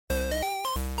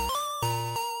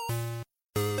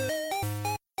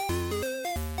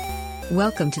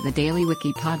Welcome to the Daily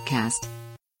Wiki podcast,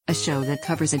 a show that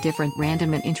covers a different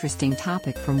random and interesting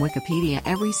topic from Wikipedia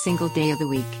every single day of the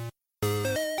week.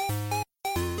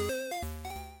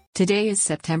 Today is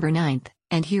September 9th,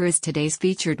 and here is today's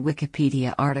featured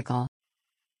Wikipedia article.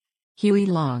 Huey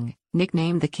Long,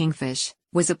 nicknamed the Kingfish,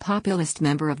 was a populist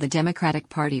member of the Democratic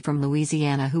Party from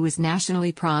Louisiana who was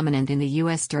nationally prominent in the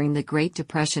U.S. during the Great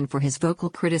Depression for his vocal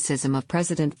criticism of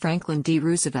President Franklin D.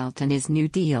 Roosevelt and his New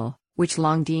Deal, which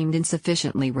Long deemed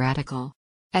insufficiently radical.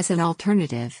 As an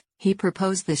alternative, he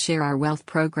proposed the Share Our Wealth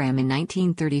program in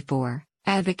 1934,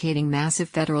 advocating massive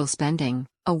federal spending,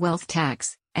 a wealth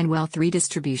tax, and wealth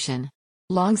redistribution.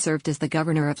 Long served as the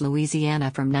governor of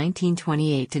Louisiana from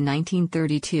 1928 to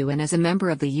 1932 and as a member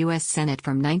of the U.S. Senate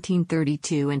from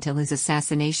 1932 until his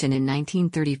assassination in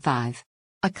 1935.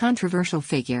 A controversial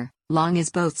figure, Long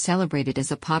is both celebrated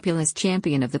as a populist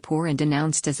champion of the poor and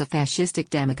denounced as a fascistic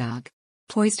demagogue.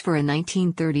 Poised for a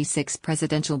 1936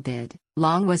 presidential bid,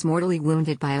 Long was mortally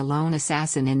wounded by a lone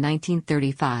assassin in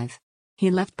 1935. He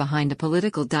left behind a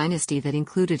political dynasty that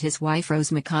included his wife Rose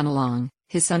McConnell Long,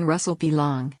 his son Russell B.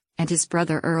 Long, and his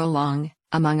brother Earl Long,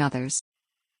 among others.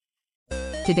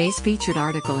 Today's featured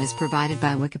article is provided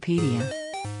by Wikipedia.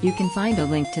 You can find a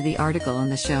link to the article in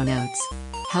the show notes.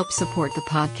 Help support the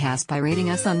podcast by rating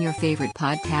us on your favorite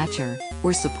podcatcher,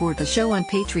 or support the show on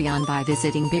Patreon by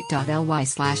visiting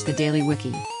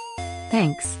bit.ly/thedailywiki.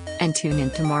 Thanks, and tune in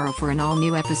tomorrow for an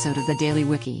all-new episode of the Daily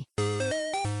Wiki.